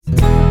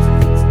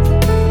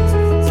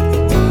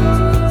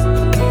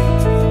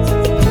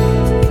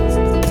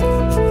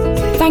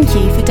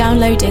Thank you for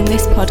downloading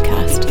this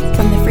podcast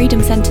from the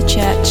Freedom Centre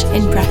Church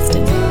in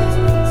Preston.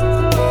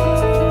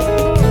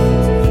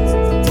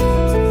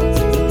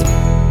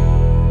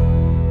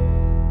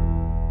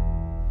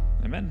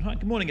 Amen. Right,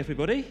 good morning,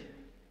 everybody.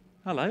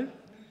 Hello.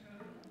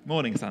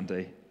 Morning,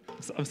 Sandy.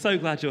 I'm so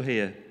glad you're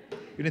here.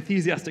 You're an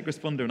enthusiastic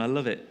responder, and I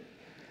love it.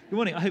 Good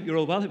morning. I hope you're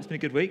all well. I hope it's been a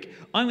good week.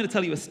 I'm going to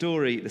tell you a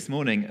story this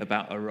morning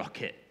about a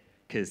rocket,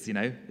 because, you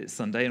know, it's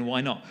Sunday, and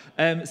why not?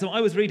 So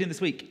I was reading this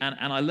week, and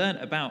I learned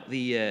about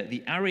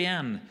the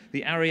Ariane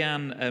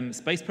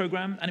space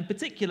program, and in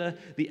particular,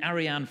 the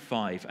Ariane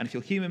 5. And if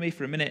you'll humour me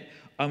for a minute,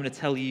 I'm going to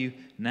tell you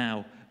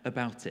now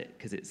about it,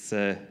 because it's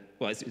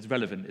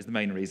relevant is the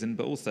main reason,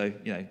 but also,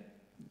 you know,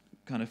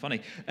 kind of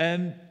funny.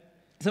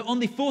 So on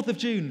the 4th of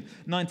June,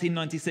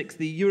 1996,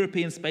 the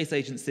European Space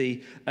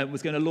Agency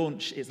was going to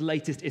launch its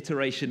latest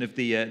iteration of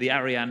the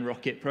Ariane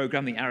rocket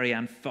program, the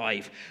Ariane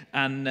 5.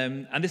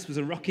 And this was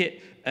a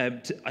rocket,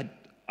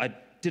 I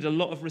did a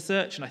lot of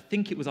research, and I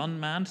think it was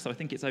unmanned, so I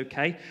think it's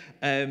okay.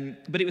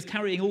 But it was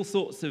carrying all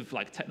sorts of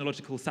like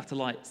technological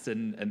satellites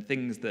and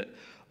things that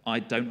I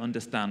don't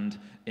understand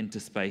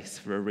into space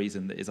for a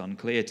reason that is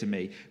unclear to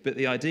me. But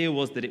the idea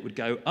was that it would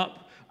go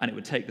up, and it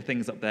would take the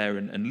things up there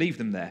and leave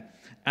them there.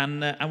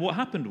 And what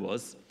happened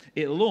was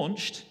it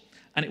launched,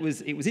 and it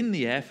was in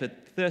the air for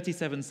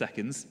 37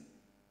 seconds,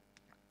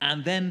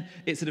 and then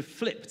it sort of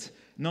flipped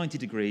 90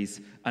 degrees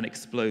and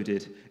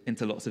exploded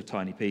into lots of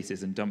tiny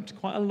pieces and dumped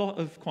quite a lot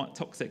of quite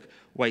toxic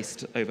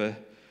waste over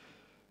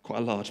quite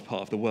a large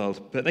part of the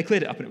world. But they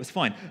cleared it up, and it was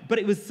fine. But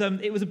it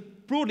was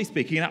broadly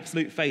speaking, an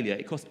absolute failure.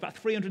 It cost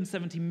about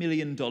 $370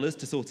 million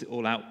to sort it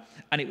all out,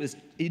 and it was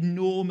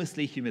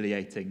enormously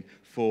humiliating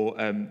for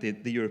the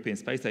European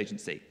Space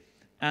Agency.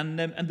 And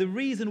the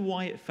reason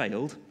why it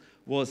failed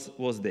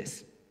was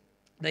this.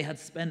 They had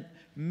spent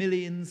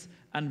millions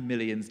and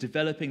millions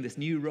developing this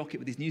new rocket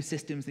with these new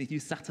systems, these new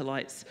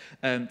satellites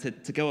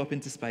to go up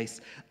into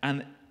space.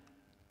 And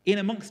in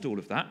amongst all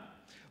of that,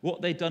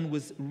 what they'd done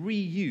was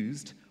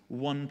reused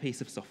one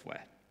piece of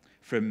software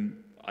from,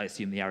 I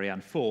assume, the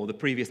Ariane 4, the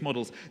previous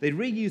models. They'd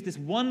reused this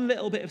one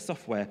little bit of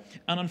software,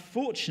 and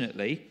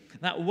unfortunately,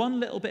 that one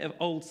little bit of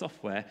old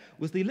software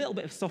was the little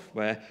bit of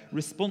software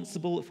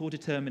responsible for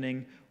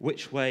determining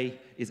which way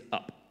is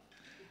up.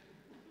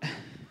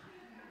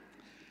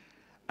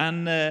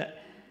 And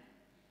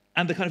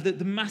the kind of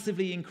the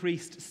massively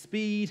increased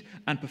speed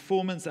and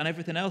performance and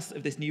everything else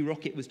of this new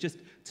rocket was just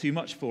too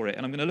much for it.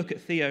 And I'm going to look at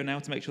Theo now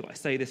to make sure that I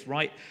say this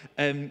right,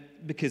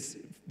 because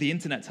the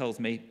internet tells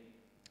me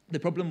the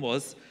problem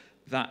was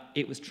that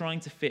it was trying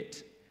to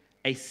fit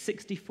a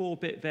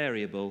 64-bit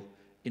variable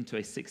into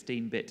a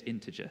 16-bit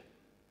integer.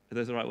 Are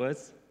those the right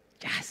words?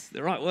 Yes,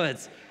 the right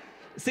words.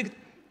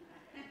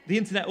 The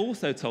internet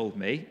also told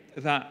me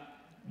that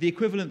the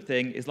equivalent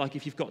thing is like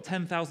if you've got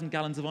 10,000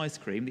 gallons of ice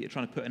cream that you're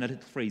trying to put in a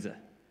little freezer.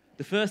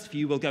 The first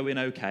few will go in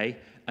okay,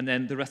 and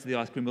then the rest of the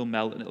ice cream will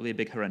melt, and it'll be a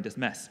big, horrendous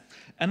mess.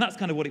 And that's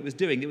kind of what it was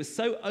doing. It was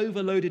so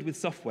overloaded with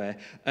software,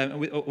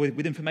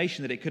 with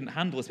information that it couldn't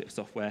handle this bit of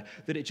software,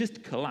 that it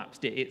just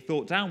collapsed. It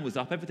thought down was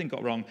up, everything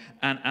got wrong,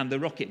 and the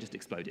rocket just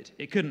exploded.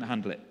 It couldn't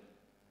handle it.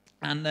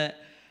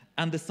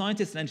 And the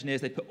scientists and engineers,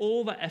 they put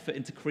all that effort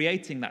into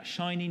creating that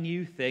shiny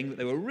new thing that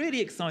they were really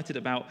excited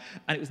about,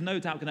 and it was no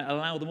doubt going to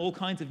allow them all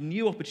kinds of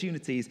new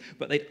opportunities,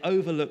 but they'd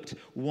overlooked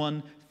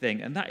one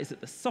thing, and that is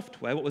that the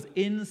software, what was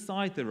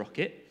inside the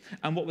rocket,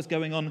 and what was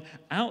going on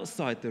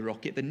outside the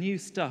rocket, the new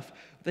stuff,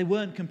 they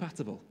weren't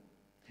compatible.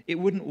 It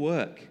wouldn't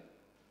work.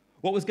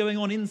 What was going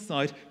on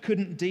inside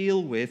couldn't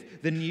deal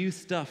with the new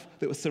stuff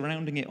that was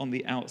surrounding it on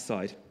the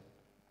outside.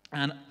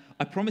 And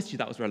I promised you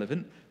that was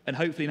relevant, and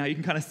hopefully now you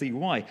can kind of see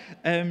why.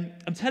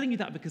 I'm telling you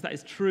that because that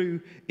is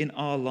true in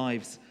our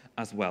lives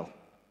as well.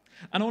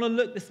 And I want to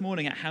look this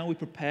morning at how we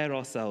prepare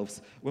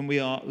ourselves when we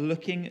are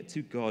looking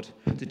to God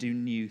to do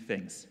new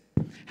things.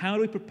 How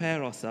do we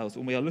prepare ourselves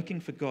when we are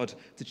looking for God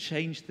to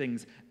change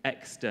things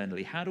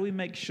externally? How do we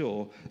make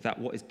sure that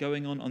what is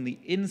going on the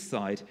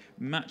inside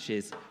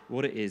matches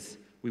what it is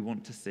we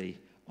want to see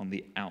on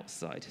the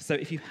outside? So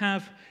if you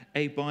have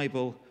a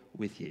Bible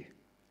with you,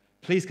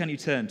 please can you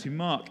turn to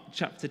Mark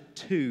chapter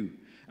 2,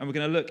 and we're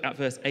going to look at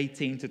verse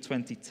 18 to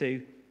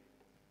 22.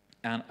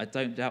 And I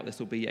don't doubt this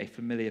will be a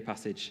familiar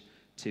passage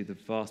to the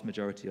vast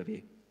majority of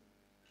you.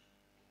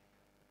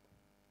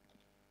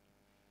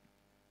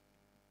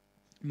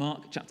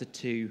 Mark chapter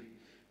 2,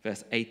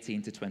 verse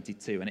 18 to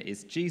 22, and it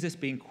is Jesus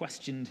being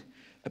questioned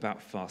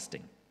about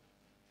fasting.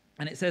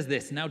 And it says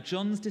this: "Now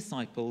John's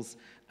disciples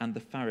and the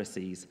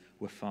Pharisees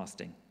were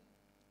fasting.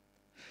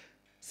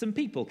 Some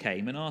people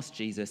came and asked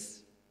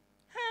Jesus,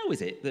 'How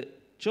is it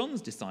that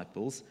John's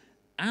disciples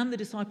and the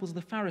disciples of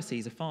the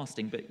Pharisees are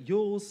fasting, but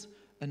yours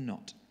are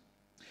not?'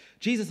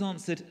 Jesus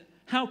answered,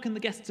 'How can the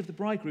guests of the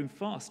bridegroom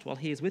fast while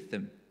he is with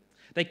them?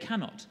 They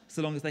cannot,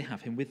 so long as they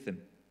have him with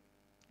them.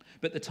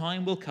 But the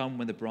time will come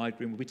when the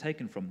bridegroom will be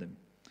taken from them,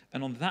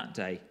 and on that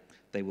day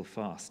they will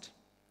fast.'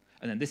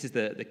 And then this is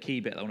the key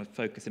bit that I want to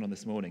focus in on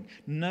this morning.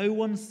 'No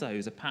one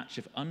sews a patch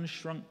of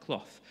unshrunk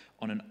cloth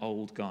on an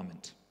old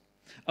garment.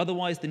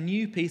 Otherwise, the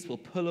new piece will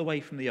pull away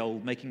from the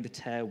old, making the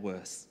tear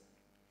worse.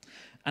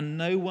 And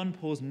no one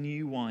pours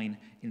new wine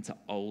into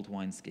old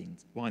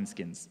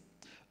wineskins.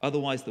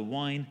 Otherwise, the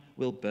wine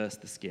will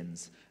burst the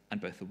skins, and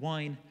both the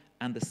wine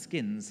and the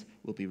skins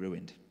will be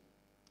ruined.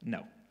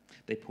 No,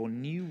 they pour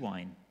new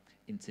wine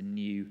into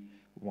new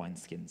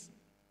wineskins.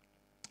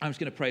 I'm just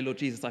going to pray, Lord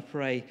Jesus, I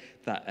pray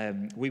that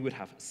we would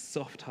have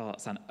soft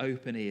hearts and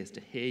open ears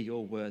to hear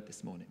your word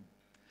this morning.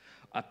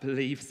 I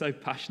believe so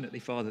passionately,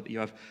 Father, that you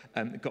have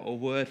got a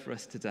word for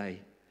us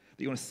today,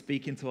 that you want to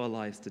speak into our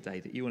lives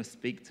today, that you want to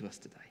speak to us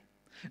today.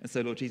 And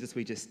so, Lord Jesus,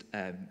 we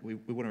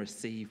want to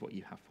receive what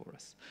you have for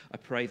us. I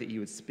pray that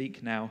you would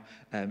speak now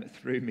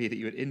through me, that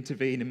you would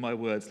intervene in my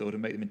words, Lord,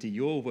 and make them into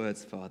your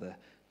words, Father,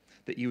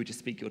 that you would just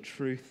speak your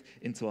truth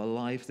into our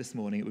lives this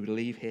morning, that we would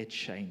leave here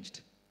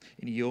changed.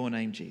 In your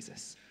name,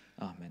 Jesus.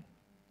 Amen.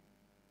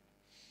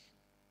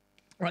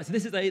 Right, so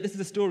this is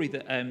a story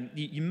that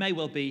you may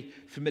well be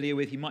familiar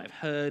with. You might have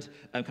heard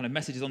kind of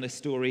messages on this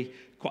story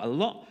quite a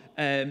lot,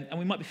 and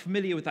we might be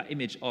familiar with that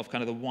image of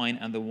kind of the wine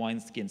and the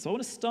wineskin. So I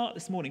want to start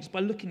this morning just by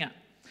looking at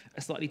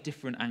a slightly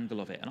different angle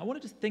of it. And I want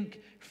to just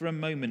think for a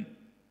moment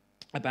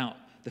about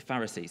the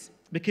Pharisees,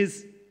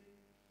 because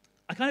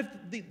I kind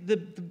of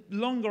the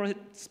longer I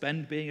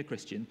spend being a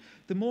Christian,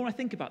 the more I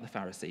think about the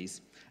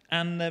Pharisees.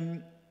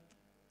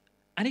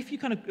 And if you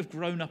kind of have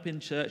grown up in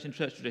church and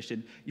church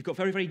tradition, you've got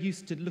very, very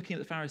used to looking at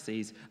the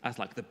Pharisees as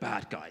like the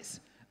bad guys.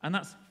 And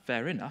that's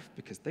fair enough,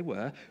 because they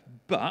were.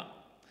 But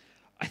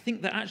I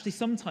think that actually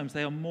sometimes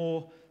they are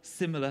more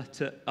similar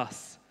to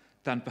us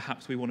than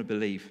perhaps we want to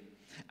believe.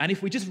 And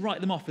if we just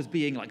write them off as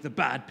being like the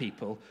bad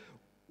people,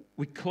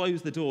 we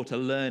close the door to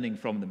learning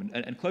from them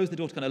and close the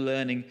door to kind of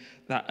learning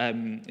that,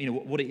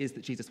 what it is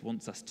that Jesus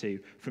wants us to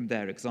from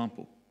their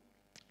example.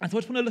 And so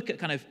I just want to look at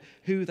kind of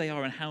who they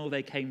are and how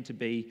they came to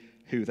be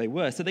who they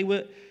were. So they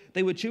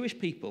were Jewish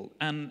people,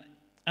 and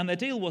their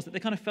deal was that they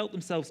kind of felt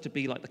themselves to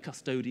be like the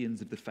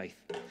custodians of the faith.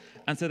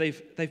 And so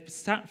they've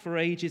sat for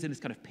ages in this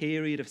kind of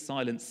period of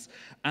silence,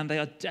 and they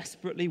are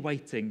desperately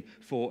waiting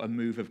for a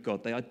move of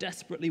God. They are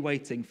desperately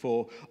waiting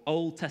for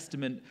Old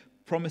Testament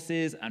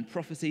promises and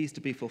prophecies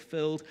to be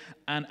fulfilled,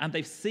 and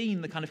they've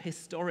seen the kind of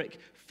historic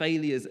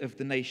failures of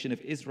the nation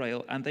of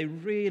Israel, and they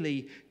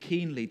really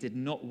keenly did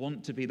not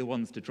want to be the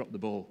ones to drop the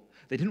ball.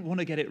 They didn't want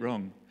to get it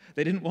wrong.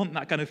 They didn't want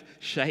that kind of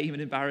shame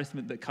and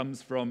embarrassment that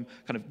comes from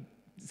kind of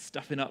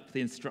stuffing up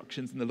the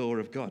instructions and the law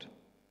of God.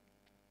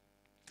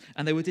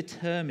 And they were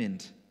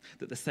determined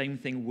that the same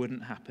thing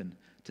wouldn't happen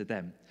to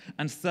them.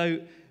 And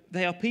so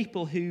they are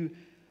people who,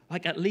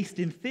 like at least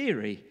in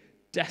theory,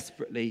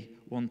 desperately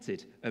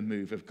wanted a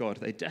move of God.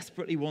 They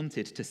desperately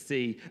wanted to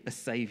see a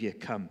saviour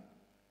come.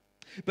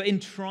 But in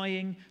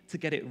trying to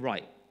get it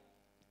right,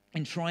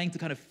 in trying to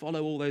kind of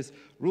follow all those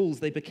rules,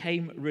 they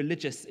became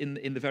religious in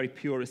the very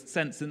purest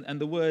sense.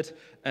 And the word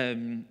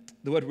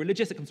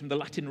religious, it comes from the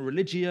Latin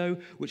religio,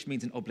 which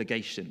means an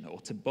obligation, or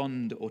to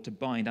bond, or to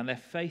bind. And their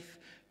faith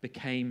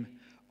became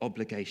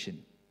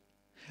obligation.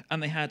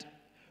 And they had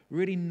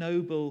really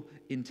noble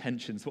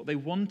intentions. What they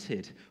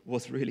wanted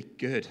was really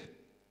good.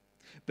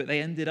 But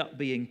they ended up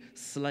being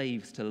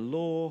slaves to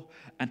law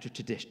and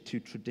to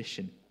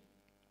tradition.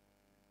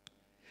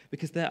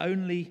 Because their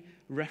only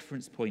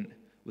reference point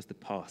was the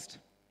past.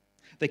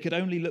 They could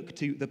only look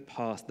to the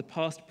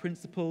past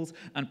principles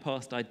and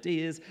past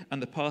ideas and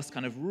the past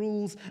kind of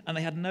rules, and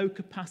they had no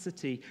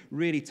capacity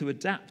really to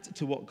adapt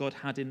to what God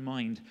had in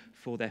mind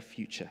for their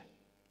future.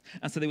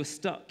 And so they were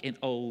stuck in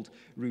old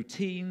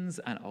routines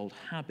and old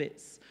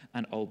habits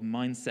and old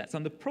mindsets.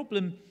 And the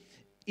problem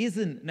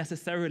isn't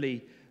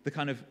necessarily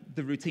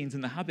the routines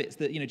and the habits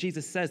that,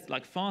 Jesus says,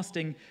 like,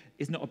 fasting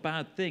is not a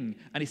bad thing.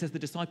 And he says the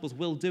disciples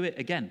will do it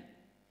again.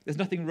 There's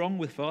nothing wrong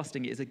with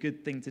fasting. It is a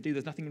good thing to do.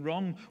 There's nothing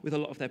wrong with a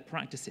lot of their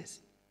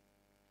practices.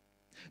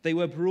 They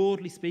were,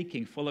 broadly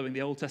speaking, following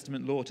the Old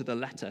Testament law to the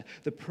letter.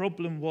 The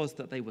problem was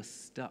that they were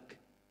stuck,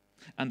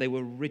 and they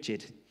were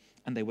rigid,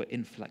 and they were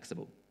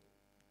inflexible.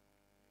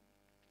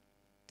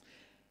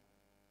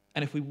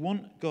 And if we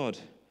want God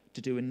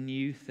to do a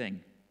new thing,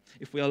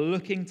 if we are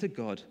looking to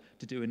God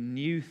to do a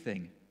new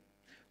thing,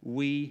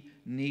 we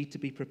need to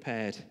be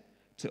prepared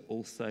to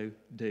also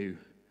do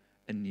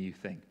a new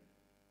thing.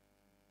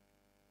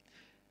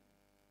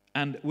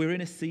 And we're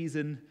in a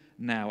season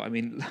now,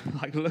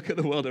 look at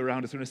the world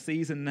around us. We're in a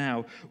season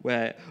now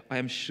where I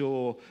am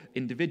sure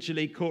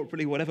individually,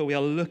 corporately, whatever, we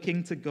are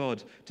looking to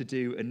God to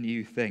do a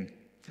new thing.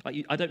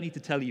 I don't need to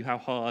tell you how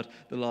hard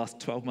the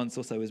last 12 months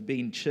or so has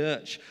been.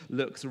 Church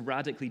looks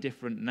radically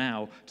different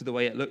now to the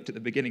way it looked at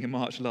the beginning of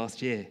March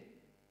last year.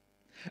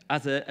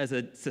 As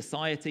a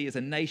society, as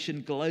a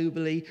nation,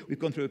 globally, we've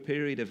gone through a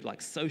period of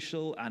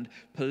social and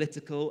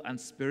political and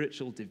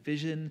spiritual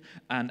division,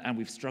 and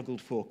we've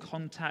struggled for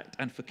contact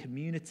and for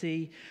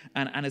community.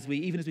 And as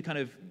we kind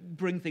of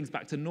bring things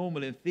back to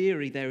normal in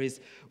theory, there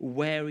is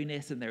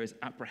wariness and there is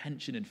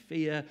apprehension and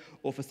fear,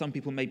 or for some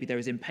people maybe there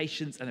is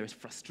impatience and there is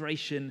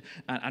frustration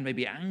and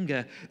maybe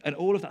anger, and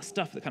all of that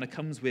stuff that kind of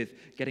comes with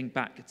getting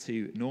back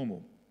to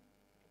normal.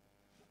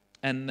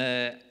 And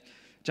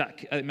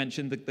Jack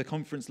mentioned the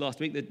conference last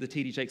week, the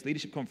TD Jakes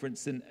Leadership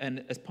Conference,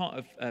 and as part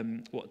of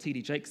what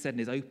TD Jakes said in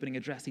his opening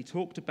address, he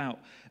talked about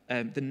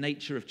the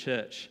nature of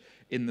church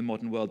in the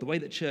modern world, the way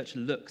that church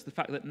looks, the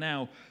fact that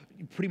now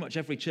pretty much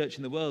every church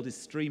in the world is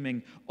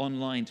streaming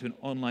online to an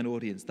online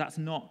audience. That's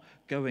not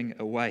going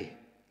away.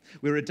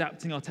 We're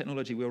adapting our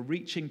technology. We're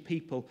reaching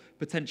people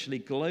potentially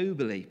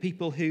globally,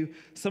 people who,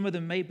 some of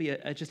them maybe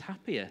are just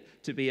happier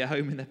to be at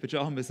home in their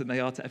pajamas than they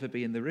are to ever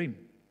be in the room.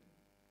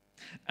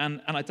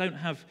 And I don't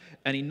have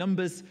any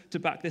numbers to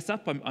back this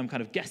up. I'm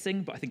kind of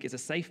guessing, but I think it's a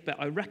safe bet.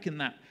 I reckon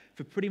that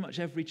for pretty much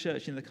every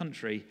church in the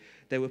country,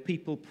 there were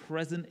people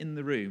present in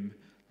the room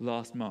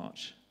last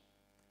March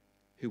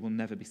who will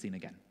never be seen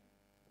again.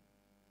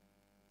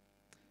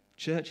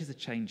 Churches are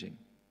changing.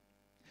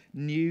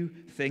 New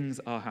things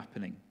are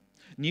happening.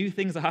 New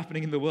things are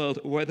happening in the world,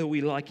 whether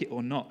we like it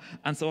or not.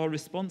 And so our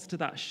response to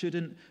that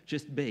shouldn't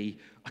just be,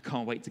 I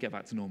can't wait to get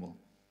back to normal.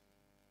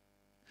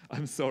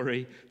 I'm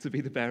sorry to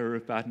be the bearer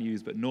of bad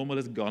news, but normal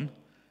is gone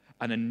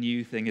and a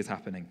new thing is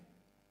happening.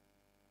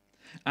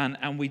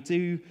 And we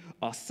do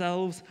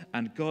ourselves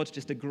and God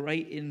just a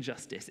great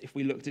injustice if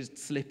we look to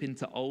slip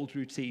into old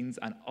routines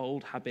and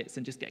old habits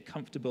and just get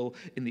comfortable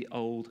in the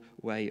old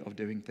way of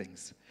doing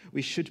things.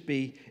 We should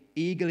be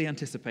eagerly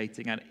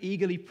anticipating and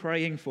eagerly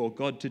praying for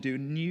God to do a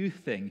new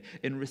thing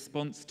in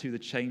response to the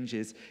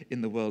changes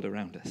in the world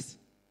around us.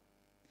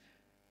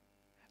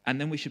 And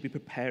then we should be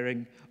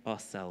preparing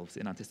ourselves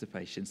in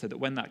anticipation so that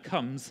when that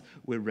comes,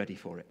 we're ready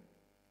for it.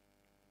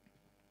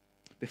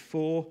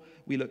 Before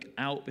we look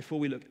out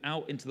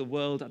into the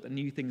world at the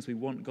new things we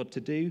want God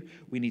to do,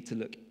 we need to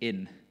look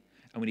in.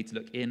 And we need to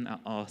look in at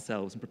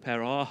ourselves and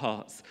prepare our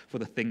hearts for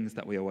the things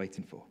that we are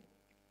waiting for.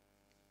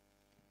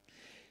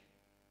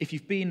 If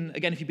you've been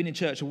in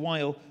church a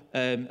while,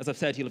 as I've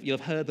said, you'll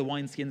have heard the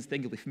wineskins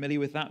thing. You'll be familiar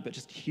with that, but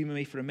just humor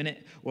me for a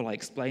minute while I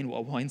explain what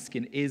a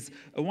wineskin is.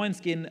 A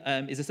wineskin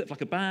is a sort of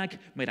like a bag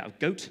made out of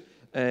goat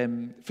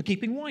for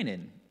keeping wine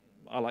in.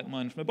 I like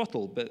mine from a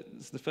bottle, but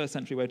it's the first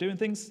century way of doing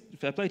things.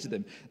 Fair play to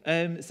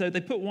them. So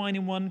they put wine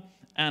in one,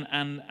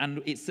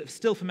 and it's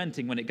still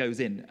fermenting when it goes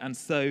in. And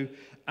so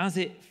as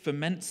it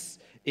ferments,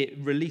 it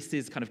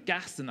releases kind of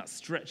gas, and that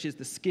stretches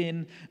the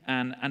skin.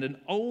 And an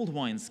old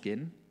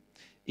wineskin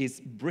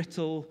is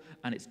brittle,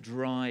 and it's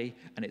dry,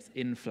 and it's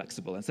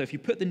inflexible. And so if you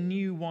put the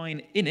new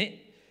wine in it,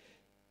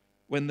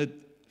 when the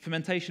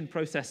fermentation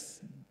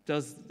process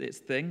does its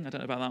thing, I don't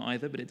know about that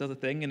either, but it does a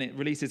thing, and it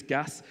releases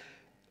gas,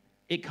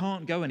 it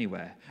can't go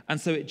anywhere. And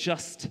so it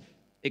just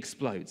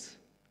explodes.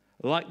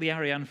 Like the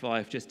Ariane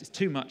 5, just it's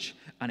too much,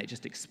 and it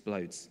just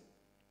explodes.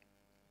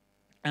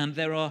 And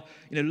there are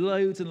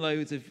loads and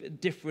loads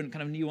of different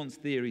kind of nuanced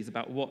theories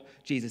about what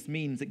Jesus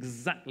means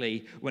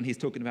exactly when he's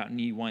talking about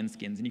new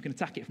wineskins. And you can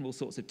attack it from all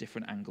sorts of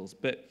different angles.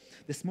 But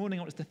this morning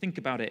I want us to think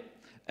about it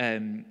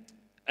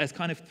as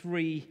kind of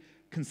three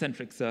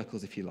concentric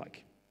circles, if you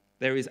like.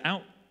 There is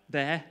out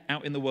there,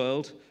 out in the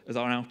world, as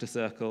our outer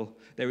circle.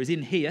 There is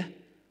in here,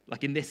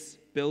 like in this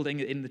building,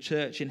 in the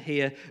church, in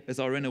here as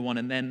our inner one,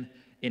 and then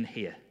in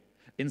here,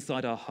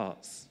 inside our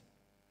hearts.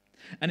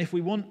 And if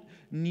we want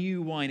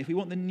new wine, if we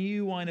want the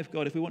new wine of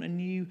God, if we want a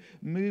new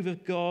move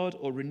of God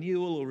or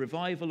renewal or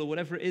revival or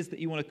whatever it is that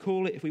you want to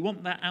call it, if we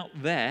want that out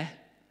there,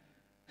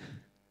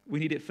 we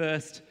need it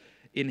first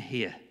in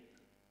here.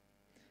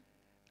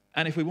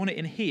 And if we want it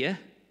in here,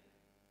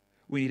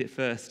 we need it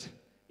first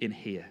in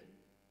here.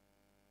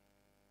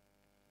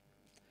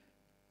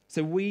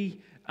 So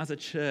we, as a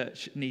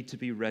church, need to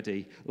be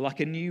ready, like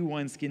a new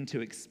wineskin,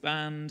 to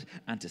expand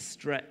and to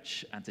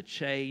stretch and to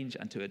change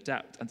and to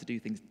adapt and to do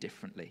things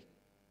differently.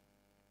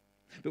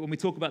 But when we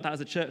talk about that as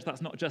a church,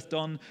 that's not just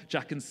on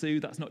Jack and Sue,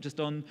 that's not just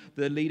on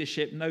the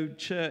leadership. No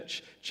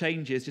church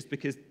changes just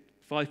because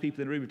 5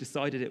 people in the room have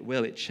decided it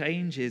will. It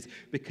changes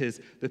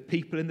because the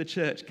people in the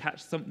church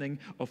catch something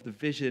of the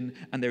vision,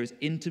 and there is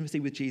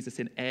intimacy with Jesus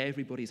in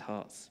everybody's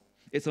hearts.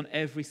 It's on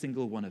every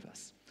single one of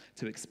us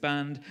to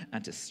expand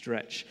and to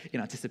stretch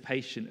in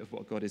anticipation of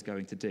what God is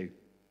going to do.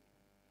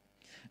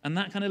 And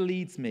that kind of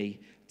leads me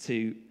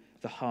to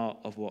the heart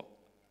of what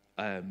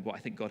I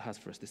think God has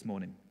for us this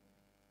morning.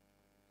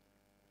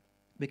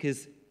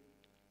 Because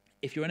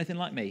if you're anything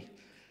like me,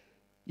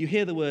 you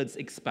hear the words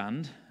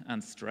expand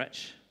and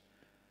stretch,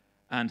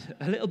 and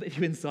a little bit of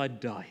you inside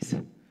dies.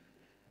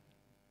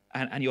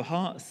 And your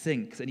heart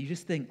sinks, and you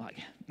just think, like,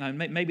 no,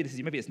 maybe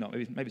it's not,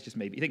 maybe it's just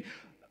me. But you think,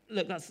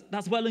 look,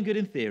 that's well and good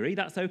in theory.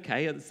 That's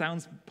okay. It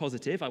sounds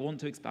positive. I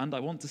want to expand. I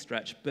want to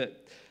stretch.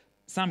 But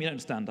Sam, you don't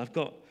understand. I've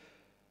got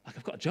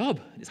a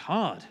job. And it's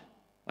hard.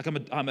 Like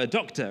I'm a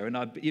doctor,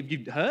 and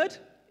you've heard?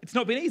 It's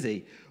not been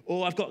easy.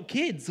 Or I've got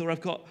kids, or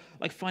I've got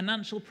like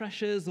financial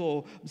pressures,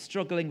 or I'm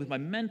struggling with my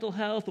mental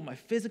health or my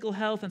physical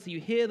health. And so you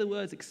hear the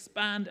words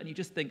expand, and you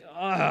just think,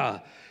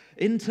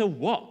 into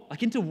what?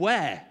 Like into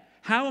where?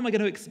 How am I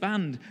going to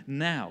expand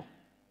now?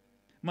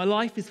 My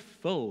life is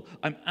full.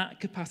 I'm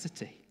at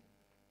capacity.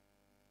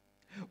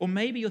 Or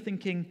maybe you're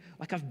thinking,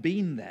 like, I've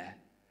been there.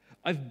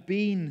 I've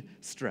been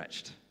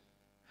stretched.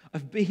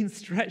 I've been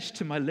stretched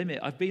to my limit.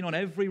 I've been on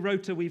every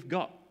rota we've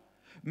got.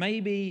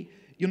 Maybe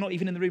You're not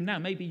even in the room now.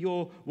 Maybe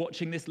you're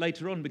watching this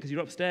later on because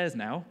you're upstairs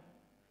now,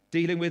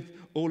 dealing with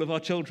all of our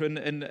children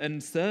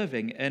and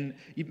serving. And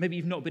maybe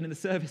you've not been in the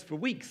service for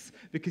weeks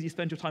because you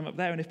spend your time up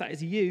there. And if that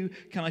is you,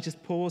 can I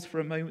just pause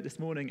for a moment this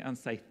morning and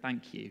say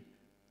thank you?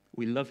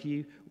 We love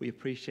you, we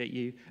appreciate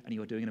you, and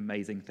you are doing an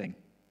amazing thing.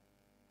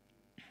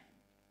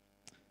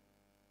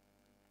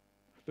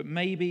 But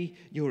maybe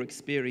your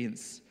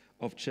experience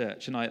of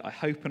church, and I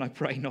hope and I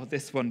pray not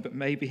this one, but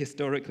maybe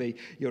historically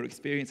your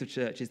experience of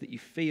church is that you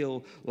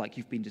feel like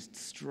you've been just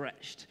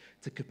stretched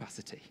to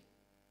capacity.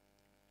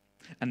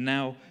 And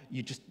now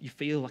you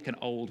feel like an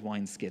old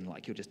wineskin,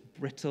 like you're just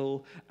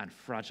brittle and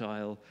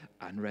fragile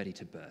and ready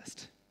to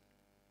burst.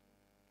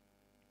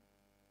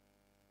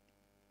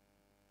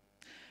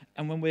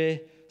 And when we're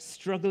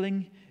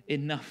struggling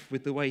enough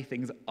with the way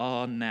things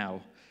are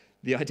now,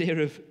 the idea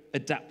of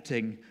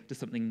adapting to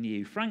something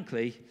new,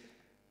 frankly,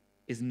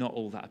 is not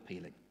all that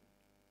appealing.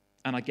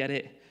 And I get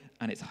it,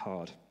 and it's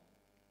hard.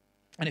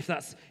 And if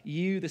that's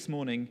you this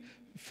morning,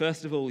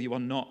 first of all, you are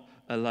not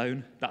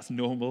alone. That's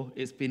normal.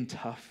 It's been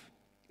tough.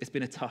 It's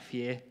been a tough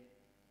year.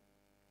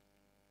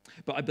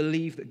 But I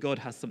believe that God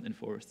has something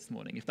for us this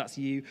morning. If that's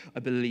you, I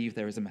believe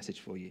there is a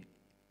message for you.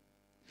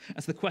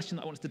 And so the question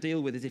that I want us to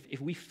deal with is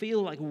if we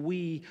feel like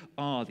we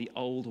are the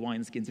old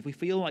wineskins, if we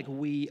feel like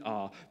we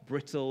are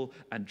brittle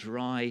and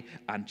dry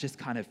and just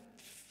kind of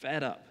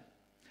fed up,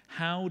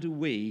 how do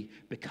we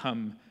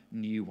become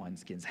new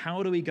wineskins?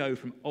 How do we go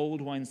from old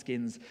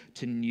wineskins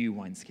to new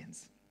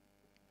wineskins?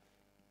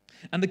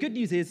 And the good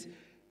news is,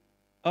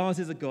 ours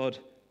is a God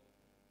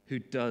who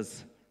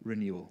does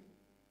renewal.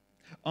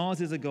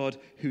 Ours is a God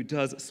who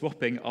does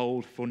swapping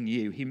old for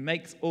new. He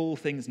makes all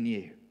things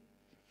new.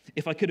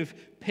 If I could have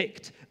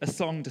picked a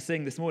song to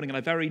sing this morning, and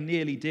I very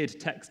nearly did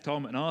text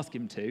Tom and ask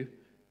him to,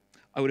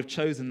 I would have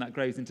chosen that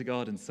Graves into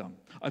Gardens song.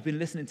 I've been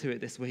listening to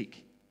it this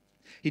week.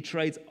 He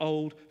trades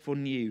old for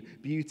new,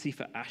 beauty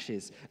for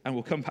ashes, and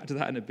we'll come back to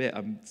that in a bit.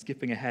 I'm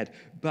skipping ahead.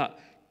 But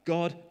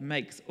God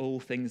makes all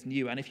things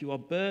new, and if you are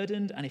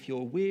burdened, and if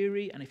you're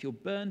weary, and if you're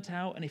burnt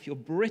out, and if you're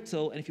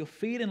brittle, and if you're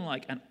feeling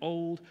like an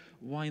old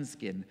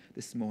wineskin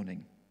this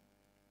morning,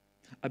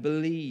 I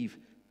believe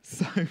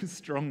so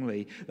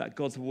strongly that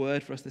God's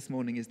word for us this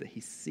morning is that he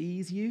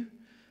sees you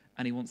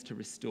and he wants to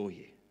restore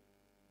you.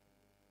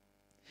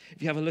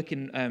 If you have a look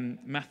in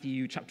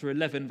Matthew chapter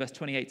 11, verse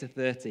 28 to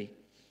 30,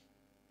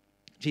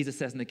 Jesus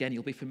says, and again,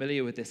 you'll be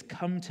familiar with this,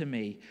 "Come to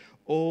me,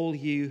 all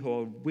you who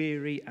are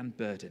weary and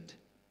burdened,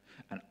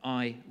 and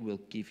I will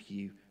give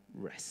you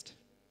rest.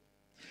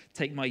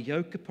 Take my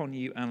yoke upon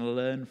you and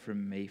learn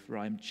from me, for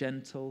I am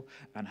gentle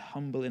and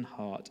humble in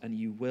heart, and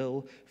you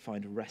will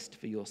find rest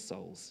for your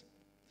souls.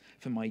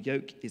 For my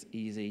yoke is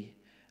easy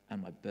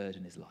and my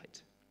burden is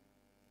light."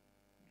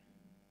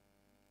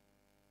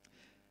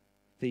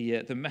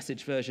 The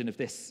Message version of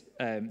this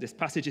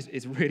passage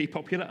is really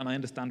popular, and I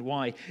understand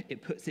why.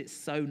 It puts it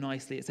so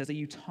nicely. It says, "Are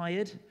you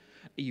tired?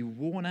 Are you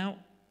worn out?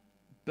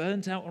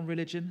 Burnt out on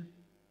religion?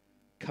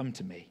 Come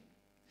to me.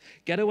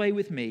 Get away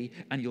with me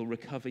and you'll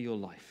recover your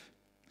life.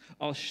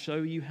 I'll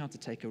show you how to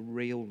take a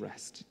real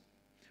rest.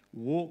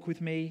 Walk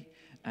with me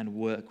and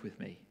work with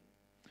me.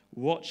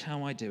 Watch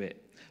how I do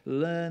it.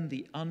 Learn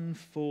the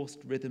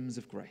unforced rhythms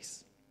of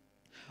grace.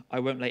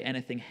 I won't lay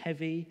anything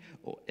heavy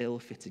or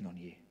ill-fitting on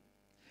you.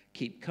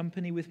 Keep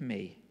company with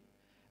me,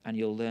 and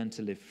you'll learn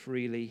to live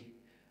freely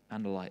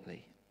and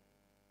lightly."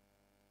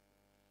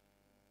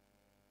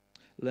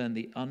 Learn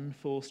the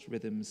unforced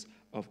rhythms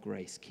of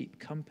grace. Keep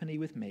company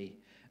with me,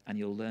 and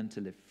you'll learn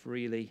to live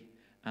freely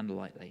and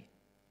lightly.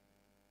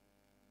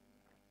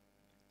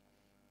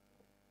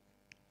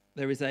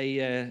 There's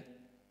a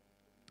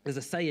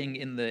saying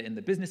in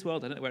the business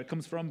world, I don't know where it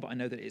comes from, but I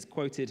know that it is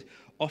quoted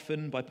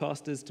often by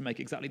pastors to make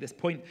exactly this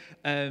point.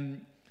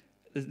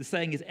 The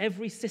saying is,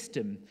 every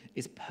system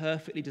is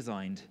perfectly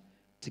designed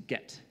to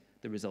get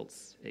the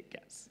results it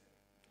gets.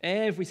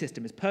 Every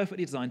system is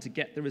perfectly designed to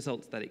get the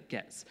results that it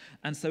gets.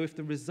 And so if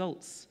the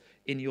results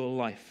in your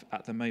life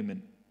at the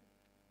moment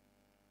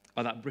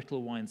are that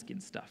brittle wineskin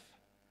stuff,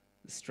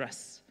 the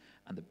stress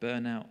and the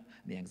burnout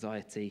and the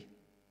anxiety,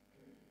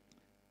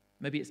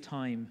 maybe it's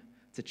time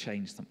to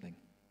change something.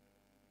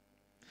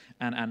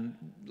 And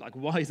like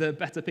wiser,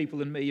 better people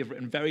than me have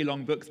written very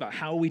long books about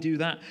how we do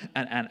that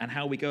and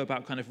how we go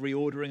about kind of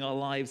reordering our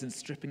lives and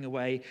stripping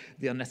away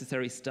the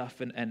unnecessary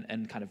stuff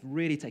and kind of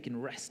really taking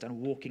rest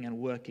and walking and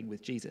working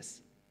with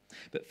Jesus.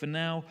 But for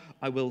now,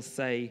 I will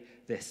say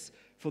this.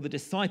 For the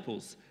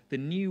disciples, the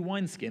new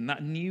wineskin,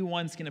 that new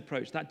wineskin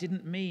approach, that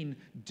didn't mean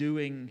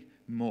doing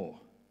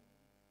more.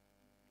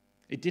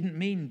 It didn't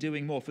mean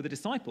doing more. For the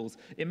disciples,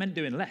 it meant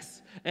doing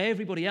less.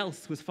 Everybody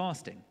else was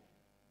fasting,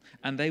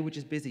 and they were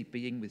just busy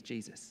being with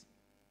Jesus.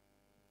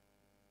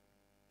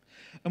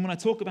 And when I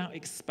talk about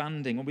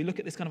expanding, when we look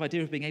at this kind of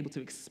idea of being able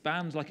to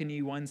expand like a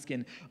new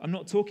wineskin, I'm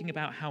not talking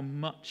about how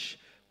much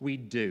we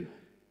do.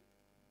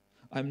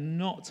 I'm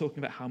not talking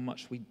about how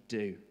much we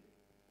do.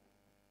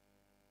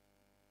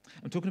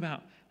 I'm talking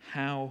about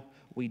how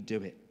we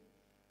do it.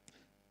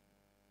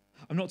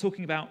 I'm not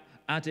talking about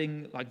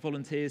adding like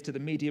volunteers to the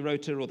media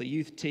rota or the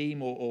youth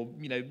team or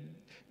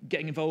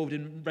getting involved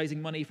in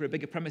raising money for a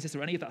bigger premises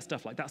or any of that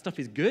stuff. Like, that stuff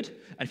is good.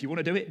 And if you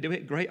want to do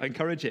it, great. I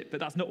encourage it. But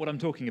that's not what I'm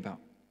talking about.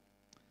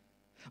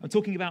 I'm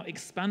talking about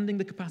expanding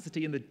the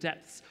capacity in the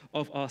depths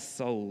of our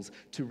souls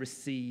to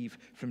receive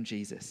from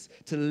Jesus,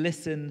 to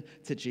listen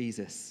to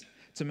Jesus,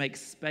 to make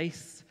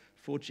space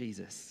for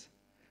Jesus.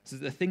 So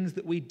that the things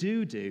that we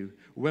do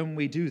when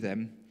we do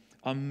them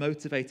are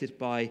motivated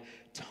by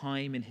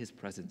time in his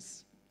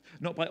presence.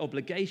 Not by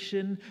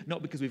obligation,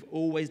 not because we've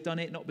always done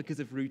it, not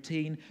because of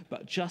routine,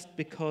 but just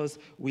because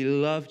we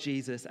love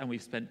Jesus and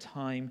we've spent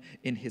time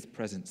in his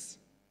presence.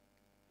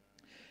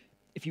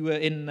 If you were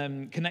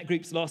in Connect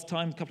groups last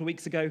time, a couple of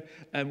weeks ago,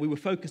 we were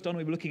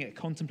looking at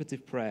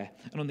contemplative prayer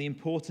and on the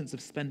importance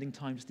of spending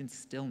time just in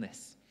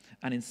stillness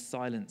and in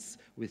silence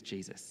with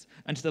Jesus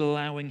and just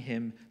allowing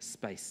him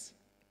space.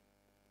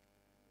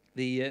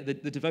 The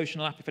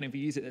devotional app, if any of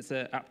you use it, it's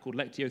an app called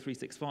Lectio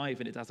 365,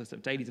 and it has a sort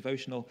of daily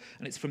devotional,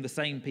 and it's from the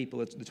same people,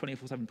 the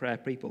 24/7 prayer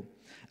people.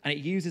 And it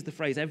uses the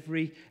phrase,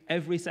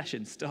 every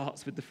session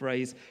starts with the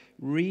phrase,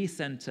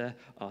 recenter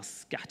our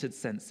scattered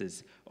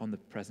senses on the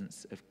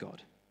presence of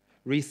God.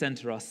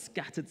 Recenter our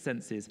scattered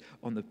senses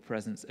on the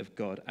presence of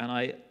God. And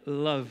I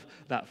love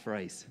that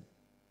phrase.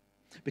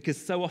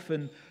 Because so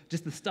often,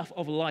 just the stuff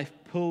of life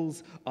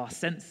pulls our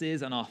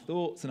senses and our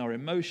thoughts and our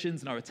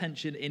emotions and our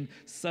attention in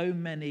so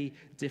many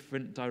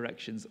different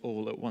directions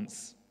all at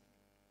once.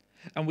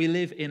 And we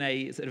live in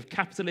a sort of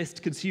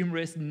capitalist,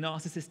 consumerist,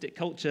 narcissistic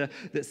culture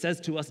that says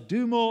to us,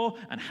 do more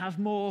and have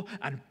more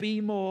and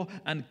be more.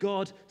 And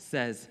God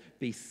says,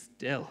 be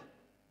still.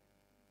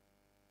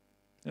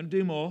 Don't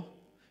do more,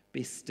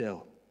 be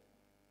still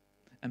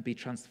and be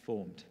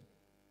transformed.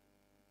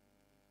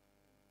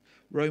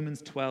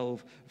 Romans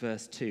 12,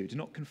 verse 2. Do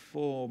not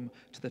conform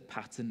to the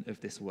pattern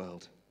of this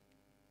world.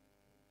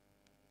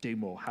 Do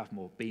more, have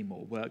more, be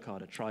more, work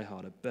harder, try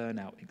harder,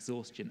 burnout,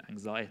 exhaustion,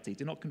 anxiety.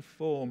 Do not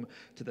conform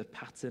to the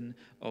pattern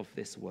of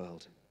this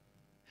world,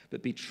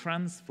 but be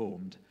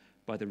transformed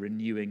by the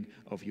renewing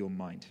of your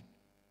mind.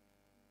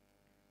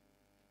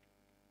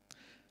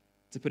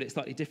 To put it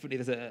slightly differently,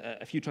 there's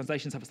a few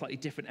translations have a slightly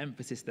different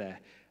emphasis there.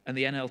 And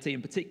the NLT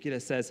in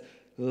particular says,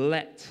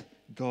 let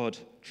God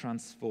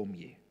transform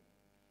you.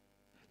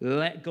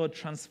 Let God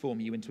transform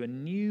you into a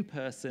new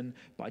person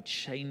by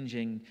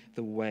changing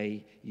the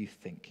way you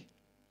think.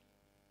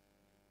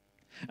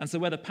 And so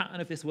where the pattern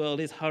of this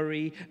world is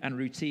hurry and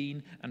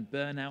routine and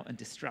burnout and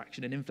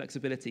distraction and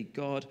inflexibility,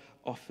 God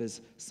offers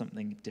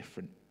something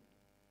different.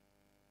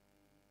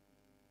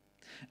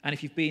 And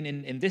if you've been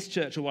in this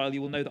church a while, you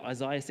will know that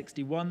Isaiah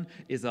 61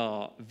 is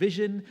our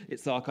vision.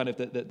 It's our kind of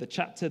the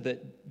chapter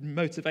that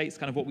motivates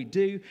kind of what we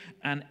do.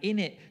 And in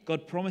it,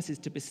 God promises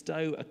to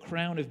bestow a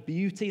crown of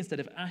beauty instead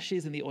of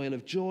ashes, and the oil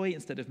of joy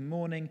instead of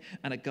mourning,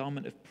 and a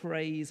garment of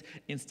praise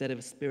instead of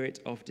a spirit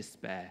of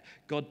despair.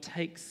 God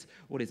takes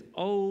what is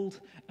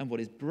old and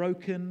what is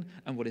broken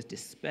and what is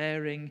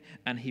despairing,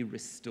 and he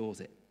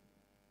restores it.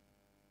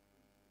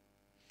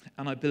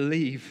 And I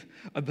believe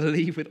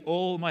with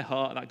all my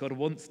heart that God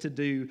wants to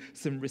do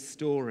some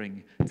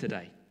restoring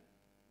today.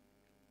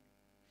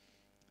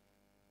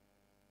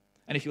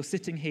 And if you're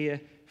sitting here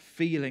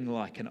feeling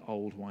like an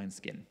old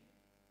wineskin,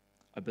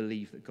 I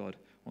believe that God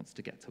wants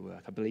to get to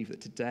work. I believe that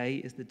today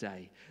is the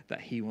day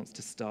that he wants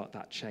to start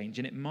that change.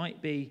 And it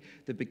might be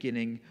the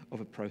beginning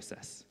of a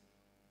process.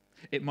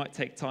 It might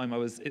take time. I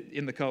was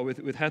in the car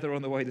with Heather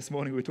on the way this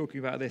morning. We were talking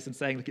about this and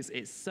saying, look,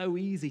 it's so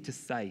easy to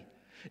say.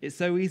 It's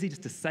so easy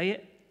just to say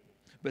it.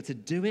 But to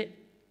do it,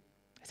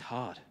 it's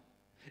hard.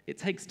 It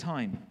takes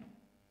time.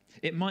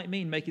 It might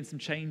mean making some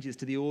changes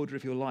to the order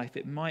of your life.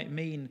 It might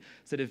mean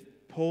sort of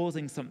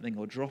pausing something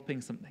or dropping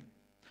something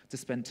to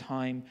spend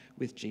time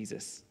with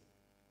Jesus.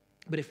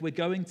 But if we're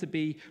going to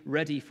be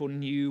ready for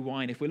new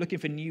wine, if we're looking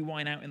for new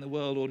wine out in the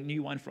world, or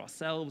new wine for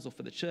ourselves or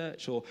for the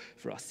church or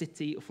for our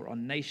city or for our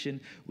nation,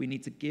 we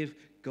need to give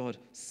God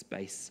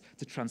space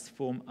to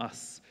transform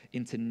us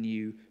into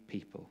new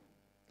people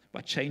by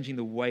changing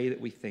the way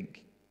that we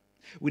think.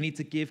 We need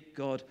to give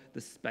God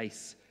the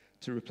space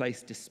to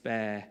replace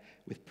despair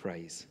with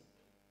praise,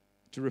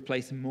 to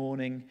replace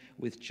mourning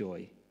with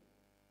joy,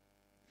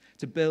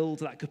 to build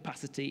that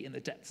capacity in the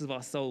depths of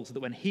our soul so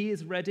that when he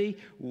is ready,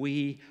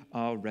 we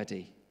are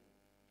ready.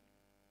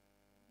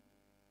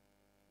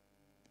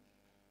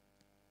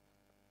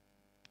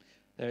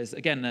 There is,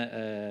 again,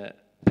 a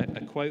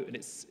quote, and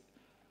it's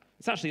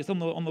on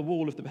the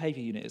wall of the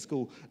behaviour unit at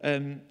school,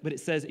 but it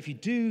says, if you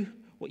do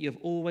what you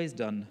have always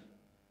done,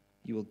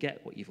 you will get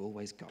what you've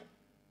always got.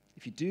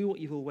 If you do what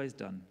you've always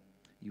done,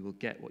 you will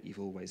get what you've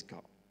always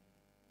got.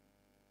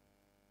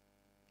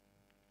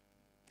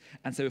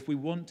 And so if we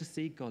want to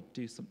see God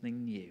do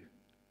something new,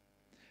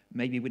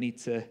 maybe we need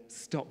to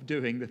stop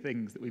doing the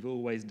things that we've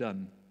always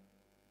done.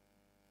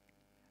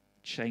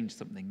 Change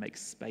something, make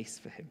space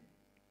for him.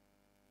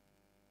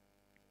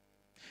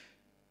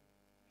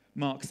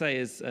 Mark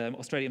Sayers,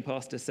 Australian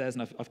pastor, says,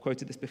 and I've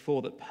quoted this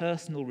before, that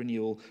personal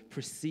renewal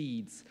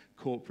precedes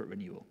corporate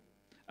renewal.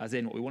 As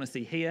in, what we want to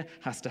see here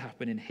has to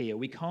happen in here.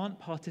 We can't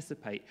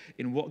participate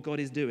in what God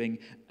is doing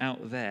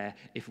out there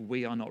if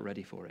we are not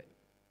ready for it.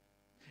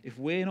 If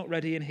we're not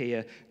ready in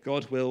here, he'll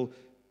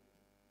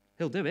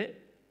do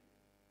it,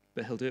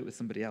 but he'll do it with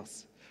somebody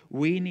else.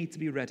 We need to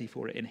be ready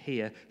for it in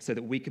here so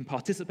that we can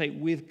participate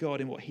with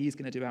God in what he's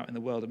going to do out in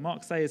the world. And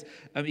Mark says,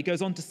 he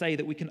goes on to say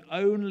that we can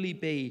only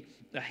be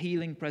a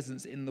healing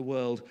presence in the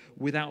world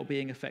without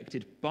being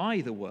affected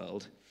by the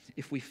world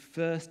if we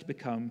first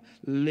become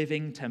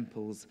living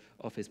temples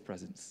of his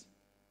presence.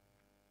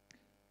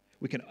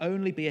 We can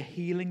only be a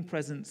healing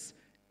presence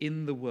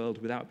in the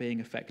world without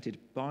being affected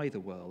by the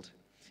world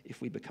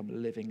if we become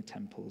living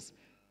temples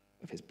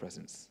of his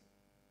presence.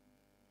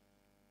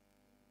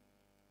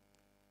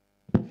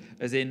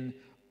 As in,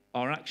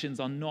 our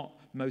actions are not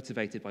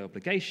motivated by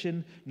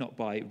obligation, not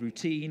by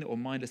routine or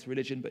mindless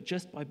religion, but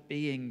just by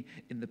being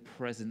in the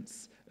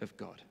presence of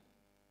God.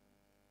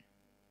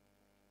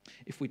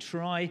 If we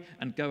try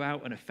and go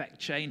out and affect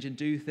change and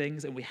do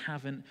things and we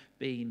haven't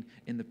been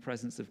in the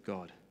presence of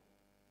God,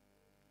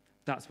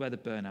 that's where the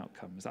burnout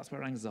comes, that's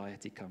where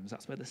anxiety comes,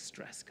 that's where the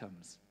stress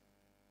comes.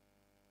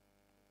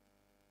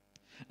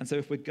 And so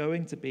if we're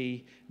going to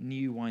be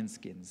new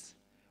wineskins,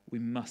 we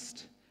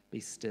must be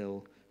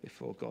still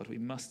before God. We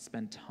must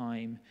spend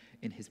time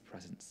in his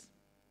presence.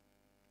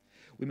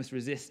 We must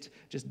resist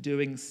just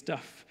doing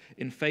stuff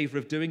in favor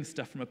of doing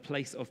stuff from a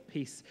place of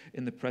peace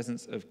in the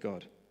presence of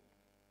God.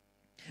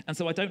 And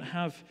so I don't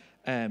have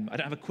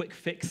a quick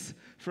fix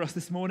for us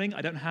this morning.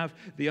 I don't have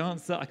the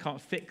answer. I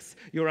can't fix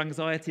your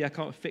anxiety. I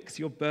can't fix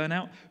your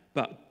burnout,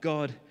 but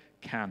God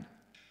can.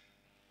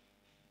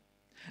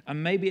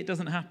 And maybe it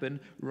doesn't happen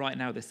right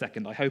now this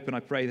second. I hope and I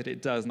pray that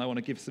it does, and I want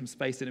to give some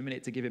space in a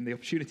minute to give him the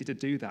opportunity to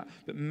do that.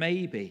 But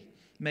maybe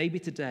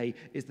today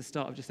is the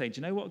start of just saying,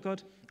 do you know what,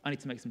 God? I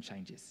need to make some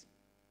changes.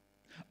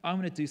 I'm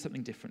going to do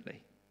something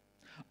differently.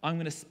 I'm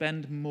going to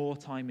spend more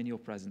time in your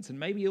presence. And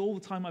maybe all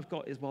the time I've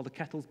got is while the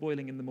kettle's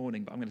boiling in the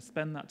morning, but I'm going to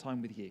spend that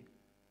time with you.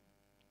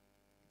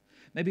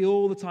 Maybe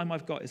all the time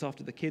I've got is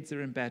after the kids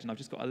are in bed and I've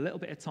just got a little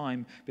bit of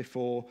time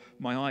before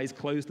my eyes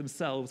close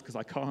themselves because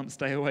I can't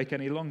stay awake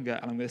any longer,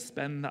 and I'm going to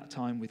spend that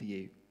time with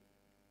you.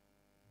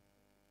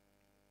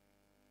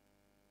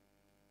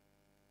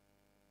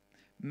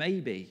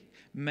 Maybe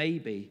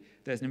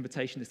there's an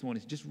invitation this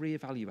morning to just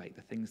reevaluate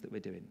the things that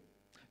we're doing,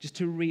 just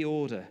to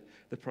reorder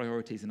the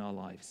priorities in our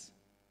lives,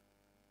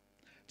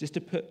 just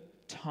to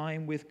put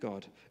time with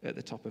God at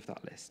the top of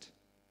that list.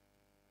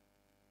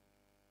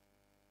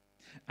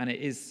 And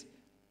it is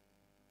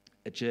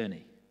a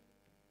journey.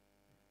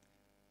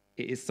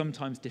 It is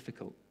sometimes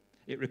difficult.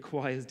 It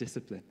requires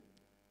discipline.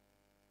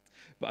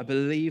 But I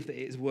believe that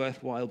it is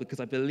worthwhile because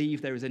I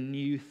believe there is a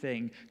new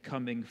thing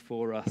coming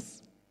for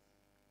us.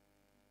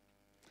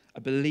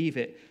 I believe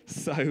it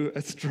so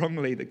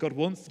strongly that God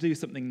wants to do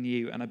something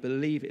new, and I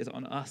believe it is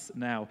on us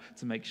now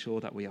to make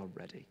sure that we are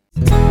ready.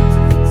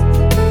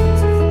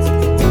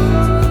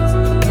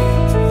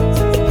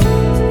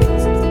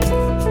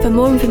 For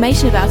more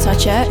information about our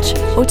church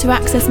or to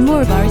access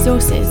more of our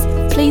resources,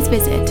 please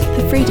visit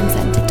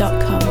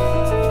thefreedomcentre.com.